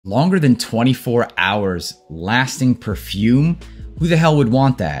Longer than 24 hours lasting perfume? Who the hell would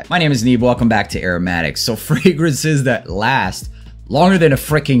want that? My name is Neeb, welcome back to Aromatics. So fragrances that last longer than a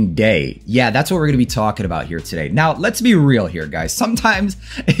freaking day. Yeah, that's what we're gonna be talking about here today. Now, let's be real here, guys. Sometimes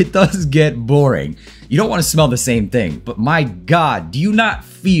it does get boring. You don't wanna smell the same thing, but my God, do you not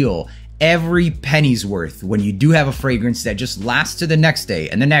feel every penny's worth when you do have a fragrance that just lasts to the next day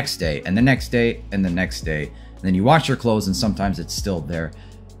and the next day and the next day and the next day, and then you wash your clothes and sometimes it's still there.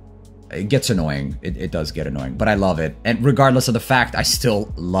 It gets annoying. It does get annoying, but I love it. And regardless of the fact, I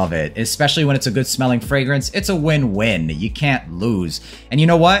still love it, especially when it's a good smelling fragrance. It's a win-win. You can't lose. And you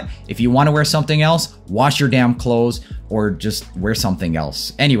know what? If you want to wear something else, wash your damn clothes or just wear something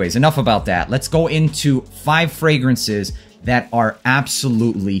else. Anyways, enough about that. Let's go into 5 fragrances that are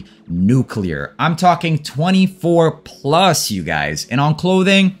absolutely nuclear. I'm talking 24 plus, you guys. And on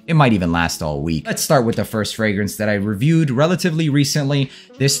clothing, it might even last all week. Let's start with the first fragrance that I reviewed relatively recently.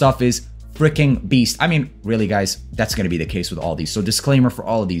 This stuff is freaking beast. I mean, really, guys, that's gonna be the case with all these. So disclaimer for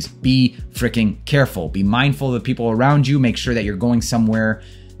all of these, be freaking careful. Be mindful of the people around you. Make sure that you're going somewhere.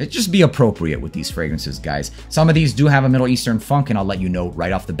 Just be appropriate with these fragrances, guys. Some of these do have a Middle Eastern funk, and I'll let you know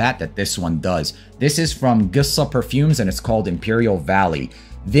right off the bat that this one does. This is from Gissah Perfumes, and it's called Imperial Valley.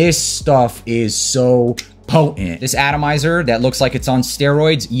 This stuff is so potent. This atomizer that looks like it's on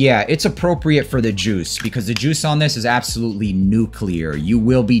steroids, yeah, it's appropriate for the juice because the juice on this is absolutely nuclear. You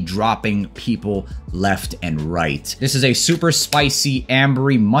will be dropping people left and right. This is a super spicy,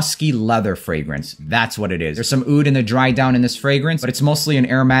 ambery, musky leather fragrance. That's what it is. There's some oud in the dry down in this fragrance, but it's mostly an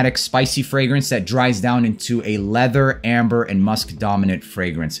aromatic, spicy fragrance that dries down into a leather, amber, and musk dominant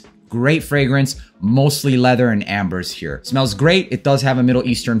fragrance. Great fragrance, mostly leather and ambers here. Smells great. It does have a Middle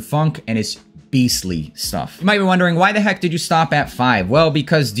Eastern funk, and it's beastly stuff. You might be wondering, why the heck did you stop at 5? Well,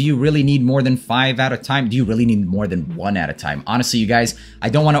 because do you really need more than 5 at a time? Do you really need more than 1 at a time? Honestly, you guys, I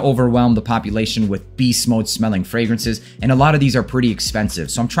don't want to overwhelm the population with beast mode smelling fragrances, and a lot of these are pretty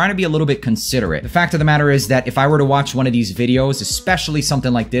expensive, so I'm trying to be a little bit considerate. The fact of the matter is that if I were to watch one of these videos, especially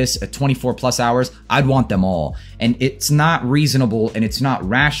something like this at 24 plus hours, I'd want them all. And it's not reasonable and it's not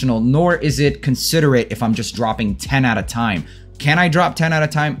rational, nor is it considerate if I'm just dropping 10 at a time. Can I drop 10 at a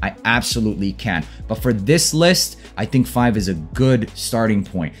time? I absolutely can. But for this list, I think 5 is a good starting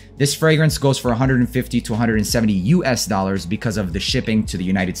point. This fragrance goes for 150 to 170 US dollars because of the shipping to the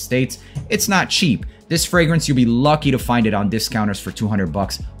United States. It's not cheap. This fragrance, you'll be lucky to find it on discounters for 200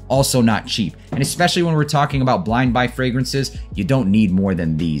 bucks. Also not cheap. And especially when we're talking about blind buy fragrances, you don't need more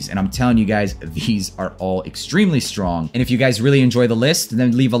than these. And I'm telling you guys, these are all extremely strong. And if you guys really enjoy the list,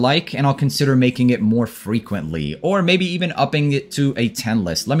 then leave a like and I'll consider making it more frequently, or maybe even upping it to a 10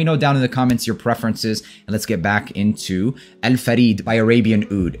 list. Let me know down in the comments your preferences, and let's get back into Al Farid by Arabian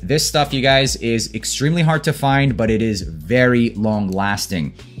Oud. This stuff, you guys, is extremely hard to find, but it is very long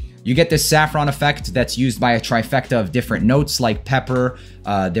lasting. You get this saffron effect that's used by a trifecta of different notes like pepper,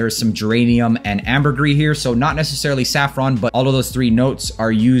 there's some geranium and ambergris here, so not necessarily saffron, but all of those 3 notes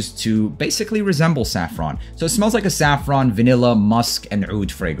are used to basically resemble saffron. So it smells like a saffron, vanilla, musk, and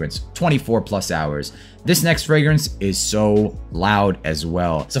oud fragrance, 24 plus hours. This next fragrance is so loud as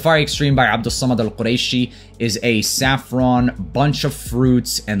well. Safari Extreme by Abdul Samad Al-Quraishi is a saffron, bunch of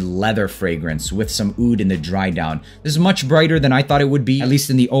fruits, and leather fragrance with some oud in the dry down. This is much brighter than I thought it would be, at least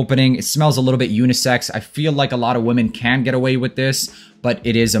in the opening. It smells a little bit unisex. I feel like a lot of women can get away with this, but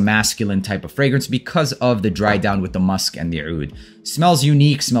it is a masculine type of fragrance because of the dry down with the musk and the oud. Smells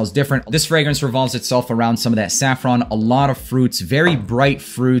unique, smells different. This fragrance revolves itself around some of that saffron, a lot of fruits, very bright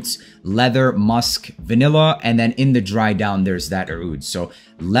fruits, leather, musk, vanilla, and then in the dry down, there's that oud. So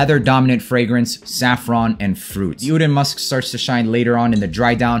leather dominant fragrance, saffron, and fruits. The oud and musk starts to shine later on in the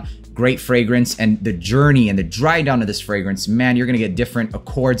dry down. Great fragrance, and the journey and the dry down of this fragrance, man, you're gonna get different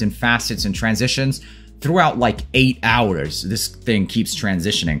accords and facets and transitions throughout like 8 hours. This thing keeps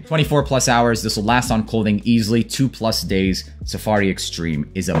transitioning. 24 plus hours. This will last on clothing easily, 2+ days. Safari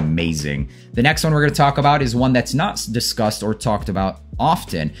Extreme is amazing. The next one we're going to talk about is one that's not discussed or talked about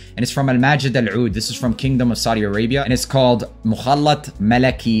often, and it's from Majed Aloud. This is from Kingdom of Saudi Arabia, and it's called Mukhallat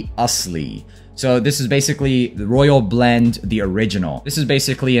Malaky Asli. So this is basically the Royal Blend, the original. This is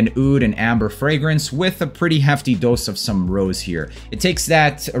basically an oud and amber fragrance with a pretty hefty dose of some rose here. It takes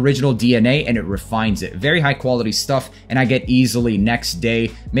that original DNA and it refines it. Very high quality stuff, and I get easily next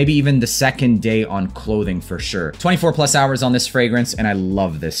day, maybe even the second day on clothing for sure. 24 plus hours on this fragrance, and I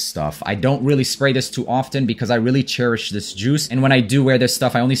love this stuff. I don't really spray this too often because I really cherish this juice, and when I do wear this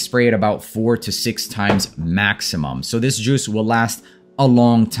stuff, I only spray it about 4 to 6 times maximum. So this juice will last a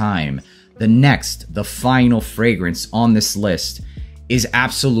long time. The final fragrance on this list is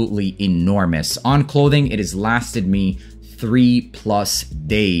absolutely enormous. On clothing, it has lasted me 3+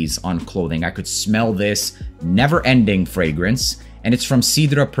 days on clothing. I could smell this never-ending fragrance, and it's from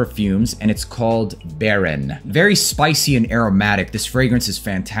Sedra Perfumes, and it's called Baron. Very spicy and aromatic. This fragrance is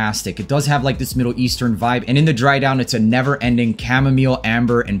fantastic. It does have like this Middle Eastern vibe, and in the dry down, it's a never-ending chamomile,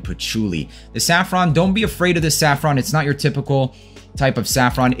 amber, and patchouli. The saffron, don't be afraid of the saffron. It's not your typical type of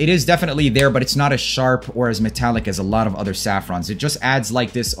saffron. It is definitely there, but it's not as sharp or as metallic as a lot of other saffrons. It just adds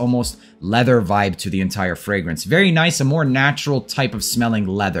like this almost leather vibe to the entire fragrance. Very nice, a more natural type of smelling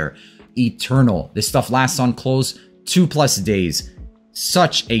leather. Eternal. This stuff lasts on clothes 2+ days.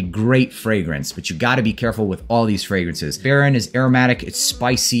 Such a great fragrance, but you got to be careful with all these fragrances. Baron is aromatic, it's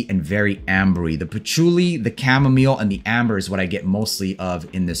spicy, and very ambery. The patchouli, the chamomile, and the amber is what I get mostly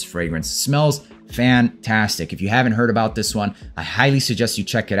of in this fragrance. It smells fantastic. If you haven't heard about this one, I highly suggest you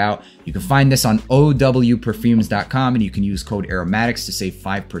check it out. You can find this on owperfumes.com, and you can use code aromatics to save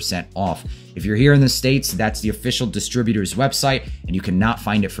 5% off. If you're here in the States, that's the official distributor's website, and you cannot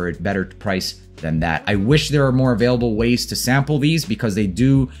find it for a better price than that. I wish there were more available ways to sample these because they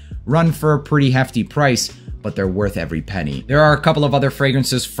do run for a pretty hefty price, but they're worth every penny. There are a couple of other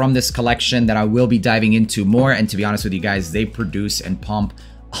fragrances from this collection that I will be diving into more, and to be honest with you guys, they produce and pump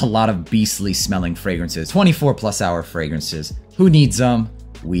a lot of beastly smelling fragrances. 24+ hour fragrances. Who needs them?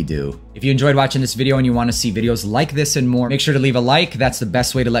 We do. If you enjoyed watching this video and you want to see videos like this and more, make sure to leave a like. That's the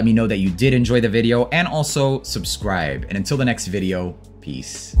best way to let me know that you did enjoy the video, and also subscribe. And until the next video,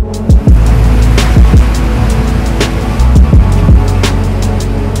 peace.